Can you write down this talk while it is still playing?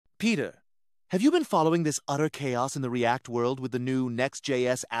Peter, have you been following this utter chaos in the React world with the new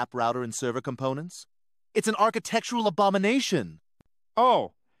Next.js app router and server components? It's an architectural abomination.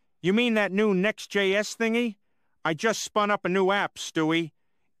 Oh, you mean that new Next.js thingy? I just spun up a new app, Stewie.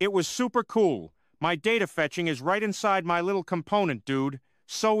 It was super cool. My data fetching is right inside my little component, dude.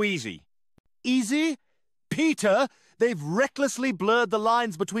 So easy. Easy? Peter, they've recklessly blurred the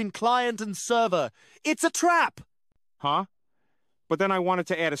lines between client and server. It's a trap! Huh? But then I wanted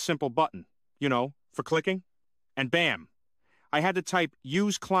to add a simple button, you know, for clicking. And bam! I had to type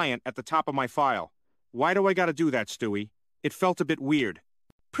use client at the top of my file. Why do I gotta do that, Stewie? It felt a bit weird.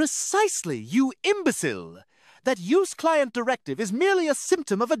 Precisely, you imbecile! That use client directive is merely a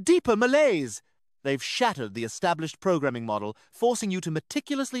symptom of a deeper malaise. They've shattered the established programming model, forcing you to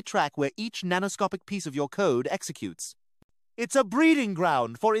meticulously track where each nanoscopic piece of your code executes. It's a breeding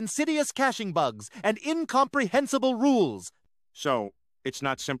ground for insidious caching bugs and incomprehensible rules. So, it's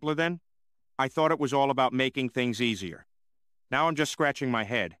not simpler then? I thought it was all about making things easier. Now I'm just scratching my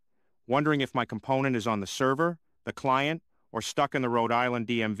head, wondering if my component is on the server, the client, or stuck in the Rhode Island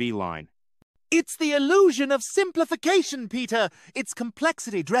DMV line. It's the illusion of simplification, Peter. It's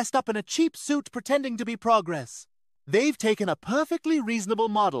complexity dressed up in a cheap suit pretending to be progress. They've taken a perfectly reasonable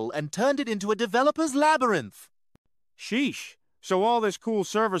model and turned it into a developer's labyrinth. Sheesh. So all this cool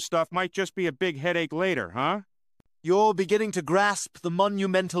server stuff might just be a big headache later, huh? You're beginning to grasp the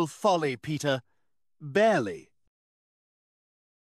monumental folly, Peter. Barely.